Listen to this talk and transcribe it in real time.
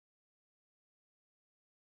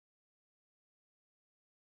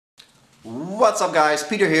What's up guys,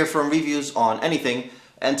 Peter here from Reviews on Anything,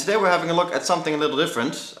 and today we're having a look at something a little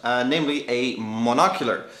different, namely a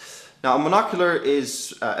monocular. Now a monocular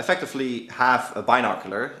is effectively half a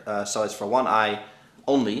binocular, so it's for one eye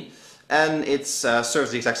only, and it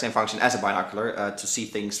serves the exact same function as a binocular to see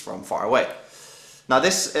things from far away. Now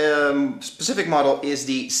this specific model is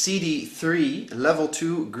the CD3 Level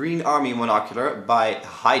 2 Green Army Monocular by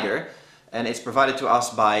Heider, and it's provided to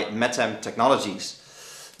us by Metem Technologies.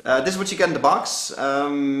 This is what you get in the box. A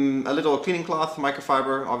little cleaning cloth,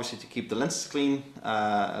 microfiber, obviously to keep the lenses clean,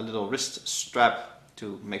 a little wrist strap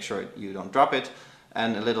to make sure you don't drop it,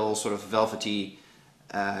 and a little sort of velvety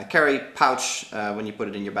carry pouch when you put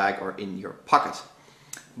it in your bag or in your pocket.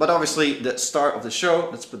 But obviously the star of the show,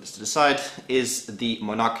 let's put this to the side, is the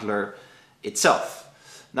monocular itself.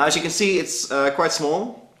 Now as you can see, it's quite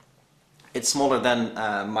small. It's smaller than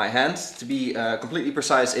my hand. To be completely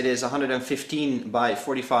precise, it is 115 by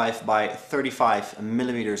 45 by 35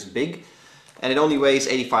 millimeters big, and it only weighs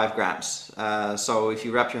 85 grams. So if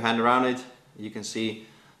you wrap your hand around it, you can see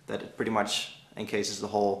that it pretty much encases the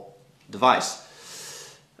whole device.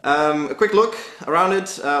 A quick look around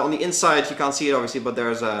it. On the inside you can't see it obviously, but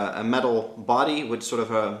there's a metal body with sort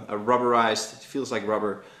of a rubberized, it feels like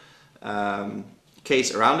rubber,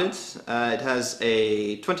 case around it. It has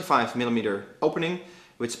a 25 millimeter opening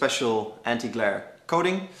with special anti-glare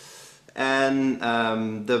coating, and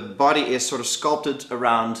the body is sort of sculpted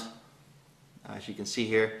around, as you can see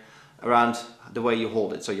here, around the way you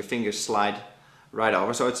hold it, so your fingers slide right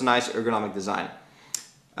over, so it's a nice ergonomic design.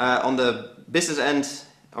 On the business end,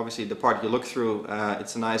 obviously the part you look through,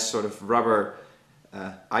 it's a nice sort of rubber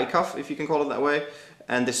eye cuff, if you can call it that way,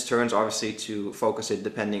 and this turns obviously to focus it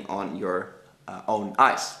depending on your own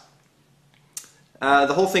eyes.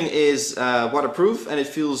 The whole thing is waterproof, and it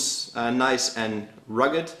feels nice and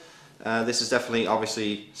rugged. This is definitely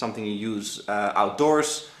obviously something you use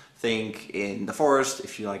outdoors. Think in the forest,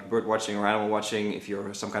 if you like bird watching or animal watching, if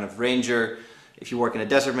you're some kind of ranger, if you work in a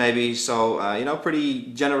desert maybe, so you know,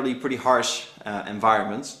 generally pretty harsh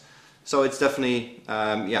environments. So it's definitely,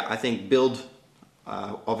 yeah, I think built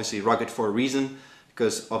obviously rugged for a reason,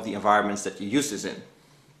 because of the environments that you use this in.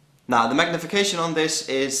 Now the magnification on this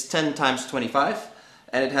is 10 times 25,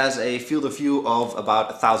 and it has a field of view of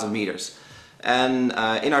about 1,000 meters. And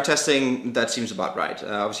in our testing that seems about right.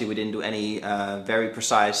 Obviously we didn't do any very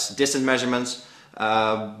precise distance measurements,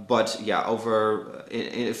 but yeah,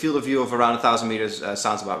 in a field of view of around 1,000 meters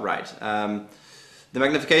sounds about right. The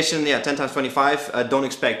magnification, yeah, 10 times 25, don't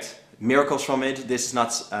expect miracles from it. This is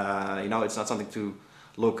not, you know, it's not something to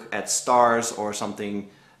look at stars or something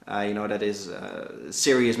you know, that is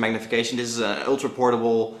serious magnification. This is an ultra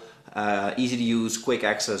portable, easy to use, quick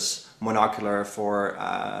access monocular for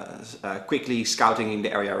quickly scouting in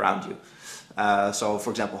the area around you. So for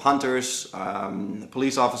example, hunters,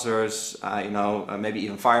 police officers, you know, maybe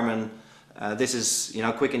even firemen. This is, you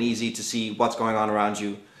know, quick and easy to see what's going on around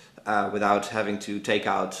you without having to take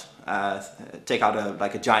out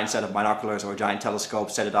like a giant set of binoculars or a giant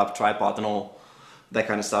telescope, set it up, tripod and all that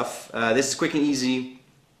kind of stuff. This is quick and easy,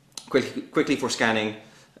 quickly for scanning,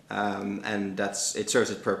 and it serves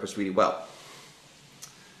its purpose really well.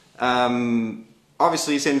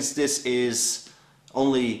 Obviously, since this is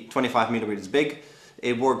only 25 millimeters big,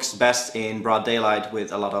 it works best in broad daylight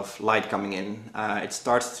with a lot of light coming in. It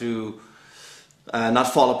starts to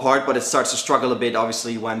not fall apart, but it starts to struggle a bit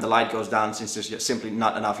obviously when the light goes down, since there's just simply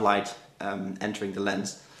not enough light entering the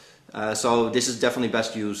lens. So this is definitely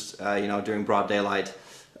best used you know, during broad daylight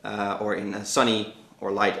or in a sunny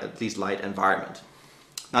or at least light environment.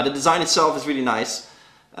 Now the design itself is really nice.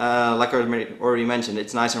 Like I already mentioned,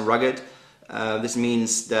 it's nice and rugged. This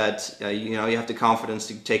means that you know, you have the confidence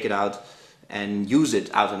to take it out and use it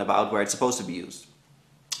out and about where it's supposed to be used.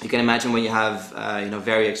 You can imagine when you have you know,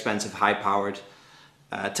 very expensive, high-powered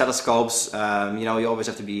telescopes, you know, you always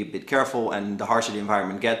have to be a bit careful, and the harsher the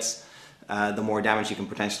environment gets, the more damage you can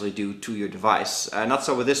potentially do to your device. Not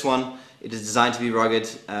so with this one. It is designed to be rugged,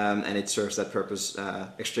 and it serves that purpose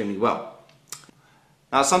extremely well.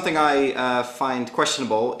 Now something I find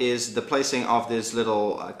questionable is the placing of this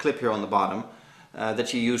little clip here on the bottom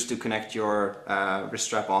that you use to connect your wrist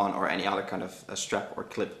strap on, or any other kind of strap or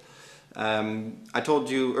clip. I told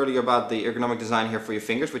you earlier about the ergonomic design here for your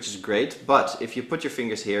fingers, which is great, but if you put your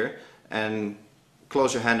fingers here and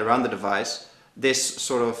close your hand around the device, this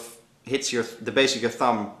sort of hits the base of your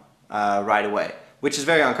thumb right away, which is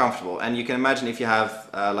very uncomfortable. And you can imagine if you have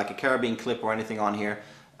like a carabiner clip or anything on here,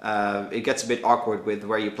 it gets a bit awkward with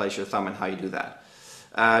where you place your thumb and how you do that.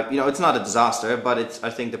 You know, it's not a disaster, but I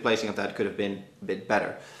think the placing of that could have been a bit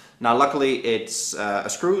better. Now luckily it's a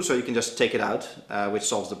screw, so you can just take it out, which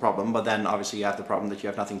solves the problem, but then obviously you have the problem that you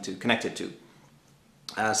have nothing to connect it to.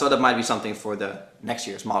 So that might be something for the next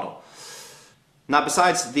year's model. Now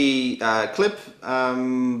besides the clip,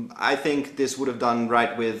 I think this would have done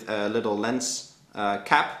right with a little lens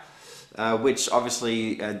cap, which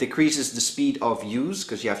obviously decreases the speed of use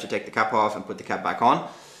because you have to take the cap off and put the cap back on.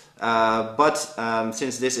 But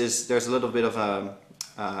since there's a little bit of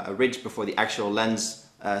a ridge before the actual lens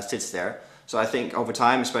sits there. So I think over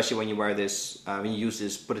time, especially when you wear this, when you use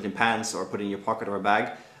this, put it in pants or put it in your pocket or a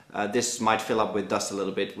bag, this might fill up with dust a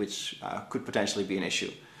little bit, which could potentially be an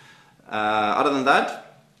issue. Other than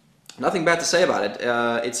that, nothing bad to say about it.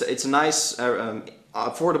 It's a nice,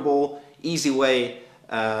 affordable, easy way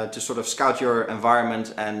to sort of scout your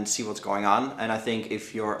environment and see what's going on. And I think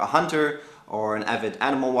if you're a hunter or an avid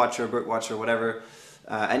animal watcher, bird watcher, whatever,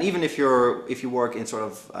 and even if you work in sort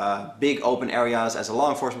of big open areas as a law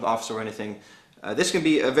enforcement officer or anything, this can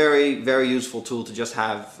be a very, very useful tool to just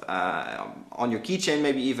have on your keychain,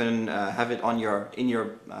 maybe even have it on in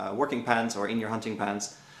your working pants or in your hunting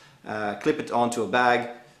pants. Clip it onto a bag.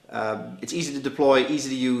 It's easy to deploy, easy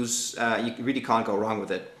to use. You really can't go wrong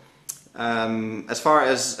with it. As far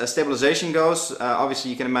as stabilization goes,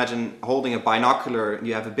 obviously you can imagine holding a binocular,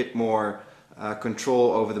 you have a bit more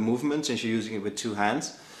control over the movement since you're using it with two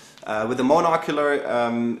hands. With the monocular,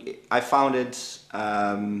 I found it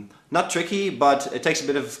not tricky, but it takes a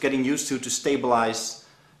bit of getting used to stabilize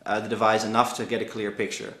the device enough to get a clear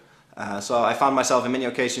picture. So I found myself in many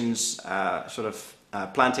occasions sort of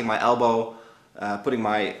planting my elbow, putting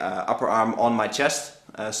my upper arm on my chest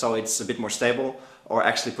so it's a bit more stable, or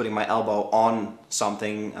actually putting my elbow on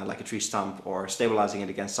something like a tree stump or stabilizing it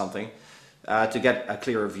against something to get a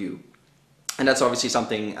clearer view. And that's obviously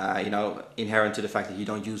something inherent to the fact that you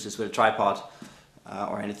don't use this with a tripod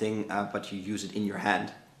or anything, but you use it in your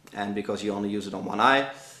hand. And because you only use it on one eye,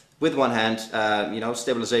 with one hand,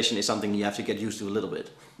 stabilization is something you have to get used to a little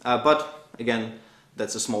bit. But again,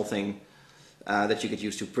 that's a small thing that you get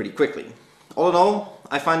used to pretty quickly. All in all,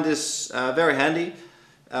 I find this very handy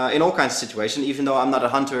in all kinds of situations, even though I'm not a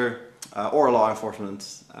hunter or a law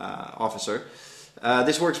enforcement officer.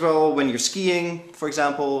 This works well when you're skiing, for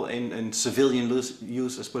example, in civilian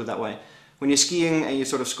use, let's put it that way. When you're skiing and you're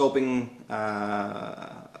sort of scoping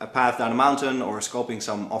a path down a mountain or scoping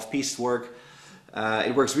some off-piste work,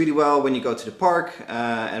 it works really well when you go to the park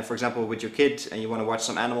and, for example, with your kid and you want to watch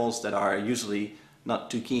some animals that are usually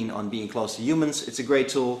not too keen on being close to humans. It's a great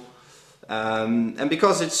tool. And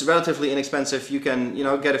because it's relatively inexpensive, you can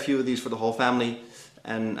get a few of these for the whole family,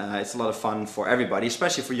 and it's a lot of fun for everybody,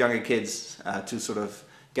 especially for younger kids, to sort of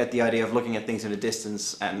get the idea of looking at things in the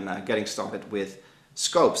distance and getting started with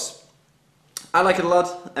scopes. I like it a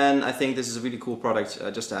lot, and I think this is a really cool product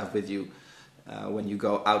just to have with you when you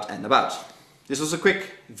go out and about. This was a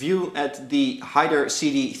quick view at the Heider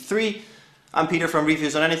CD3. I'm Peter from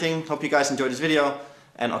Reviews on Anything. Hope you guys enjoyed this video,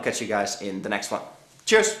 and I'll catch you guys in the next one.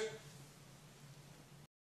 Cheers!